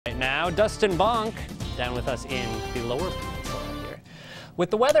Dustin Bonk down with us in the lower peninsula here with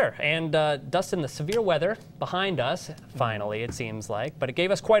the weather. And Dustin, the severe weather behind us, finally, it seems like. But it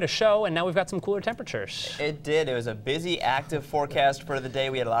gave us quite a show, and now we've got some cooler temperatures. It did. It was a busy, active forecast for the day.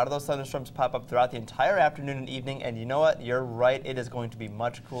 We had a lot of those thunderstorms pop up throughout the entire afternoon and evening. And you know what? You're right. It is going to be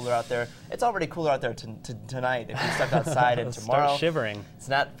much cooler out there. It's already cooler out there tonight. If you step outside and tomorrow, start shivering. It's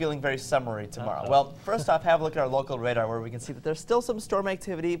not feeling very summery tomorrow. Well, first off, have a look at our local radar where we can see that there's still some storm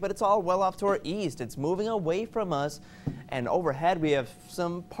activity, but it's all well off to our east. It's moving away from us. And overhead, we have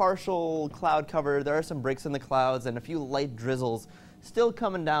some partial cloud cover. There are some breaks in the clouds and a few light drizzles still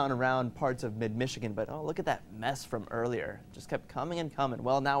coming down around parts of mid-Michigan. But oh, look at that mess from earlier. Just kept coming and coming.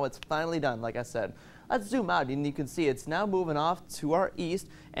 Well, now it's finally done, like I said. Let's zoom out, and you can see it's now moving off to our east,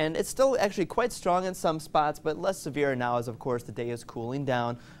 and it's still actually quite strong in some spots, but less severe now as, of course, the day is cooling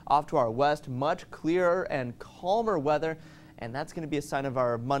down. Off to our west, much clearer and calmer weather. And that's going to be a sign of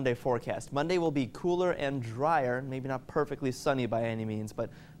our Monday forecast. Monday will be cooler and drier, maybe not perfectly sunny by any means, but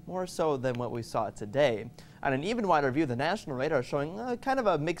more so than what we saw today. On an even wider view, the national radar is showing kind of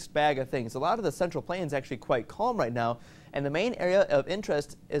a mixed bag of things. A lot of the Central Plains actually quite calm right now, and the main area of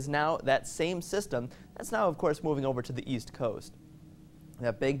interest is now that same system. That's now, of course, moving over to the East Coast.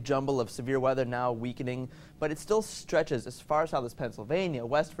 That big jumble of severe weather now weakening, but it still stretches as far south as Pennsylvania,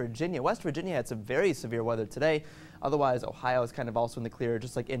 West Virginia. West Virginia had some very severe weather today. Otherwise, Ohio is kind of also in the clear,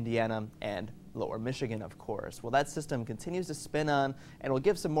 just like Indiana and lower Michigan, of course. Well, that system continues to spin on and will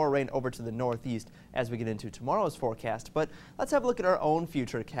give some more rain over to the northeast as we get into tomorrow's forecast. But let's have a look at our own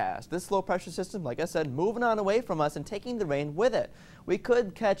future cast. This low pressure system, like I said, moving on away from us and taking the rain with it. We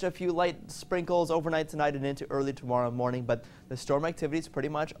could catch a few light sprinkles overnight tonight and into early tomorrow morning, but the storm activity is pretty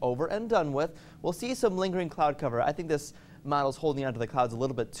much over and done with. We'll see some lingering cloud cover. I think this model's holding onto the clouds a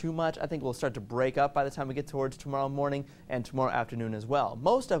little bit too much. I think we'll start to break up by the time we get towards tomorrow morning and tomorrow afternoon as well.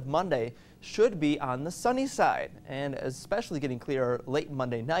 Most of Monday should be on the sunny side, and especially getting clearer late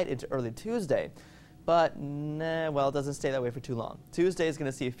Monday night into early Tuesday. But, well, it doesn't stay that way for too long. Tuesday is going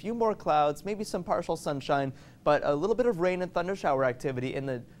to see a few more clouds, maybe some partial sunshine, but a little bit of rain and thunder shower activity in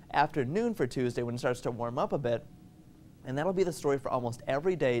the afternoon for Tuesday when it starts to warm up a bit. And that'll be the story for almost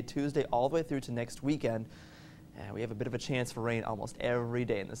every day, Tuesday all the way through to next weekend. We have a bit of a chance for rain almost every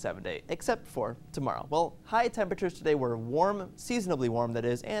day in the 7-day, except for tomorrow. Well, high temperatures today were warm, seasonably warm that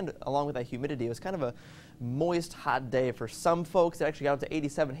is, and along with that humidity, it was kind of a moist, hot day for some folks. It actually got up to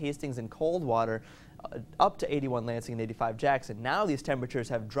 87 Hastings and Coldwater, up to 81 Lansing and 85 Jackson. Now these temperatures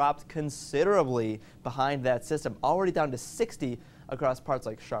have dropped considerably behind that system, already down to 60 across parts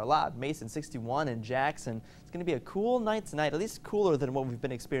like Charlotte, Mason, 61, and Jackson. It's going to be a cool night tonight, at least cooler than what we've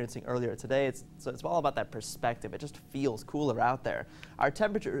been experiencing earlier today. So it's all about that perspective. It just feels cooler out there. Our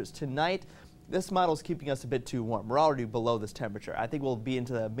temperatures tonight, this model is keeping us a bit too warm. We're already below this temperature. I think we'll be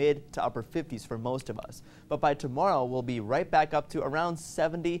into the mid to upper 50s for most of us. But by tomorrow, we'll be right back up to around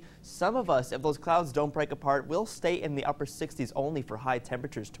 70. Some of us, if those clouds don't break apart, will stay in the upper 60s only for high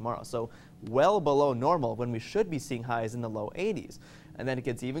temperatures tomorrow. So well below normal when we should be seeing highs in the low 80s. And then it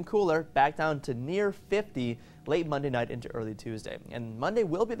gets even cooler, back down to near 50 late Monday night into early Tuesday. And Monday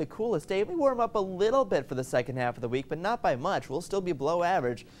will be the coolest day. We warm up a little bit for the second half of the week, but not by much. We'll still be below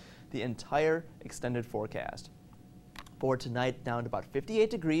average the entire extended forecast. For tonight, down to about 58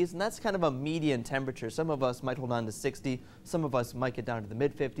 degrees, and that's kind of a median temperature. Some of us might hold on to 60, some of us might get down to the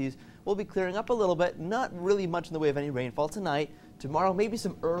mid-50s. We'll be clearing up a little bit, not really much in the way of any rainfall tonight. Tomorrow, maybe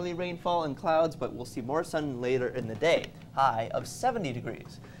some early rainfall and clouds, but we'll see more sun later in the day. High of 70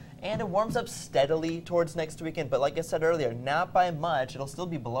 degrees. And it warms up steadily towards next weekend, but like I said earlier, not by much. It'll still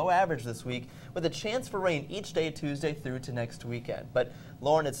be below average this week with a chance for rain each day Tuesday through to next weekend. But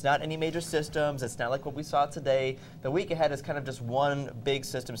Lauren, it's not any major systems. It's not like what we saw today. The week ahead is kind of just one big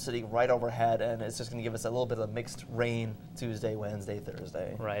system sitting right overhead, and it's just going to give us a little bit of mixed rain Tuesday, Wednesday,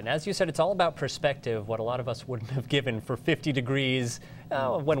 Thursday. Right, and as you said, it's all about perspective, what a lot of us wouldn't have given for 50 degrees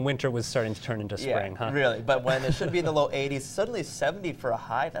when winter was starting to turn into spring, huh? Really, but when it should be in the low 80s, suddenly 70 for a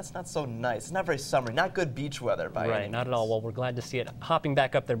high, that's not so nice. It's not very summery, not good beach weather by any means. Right, not at all. Well, we're glad to see it hopping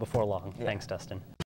back up there before long. Yeah. Thanks, Dustin.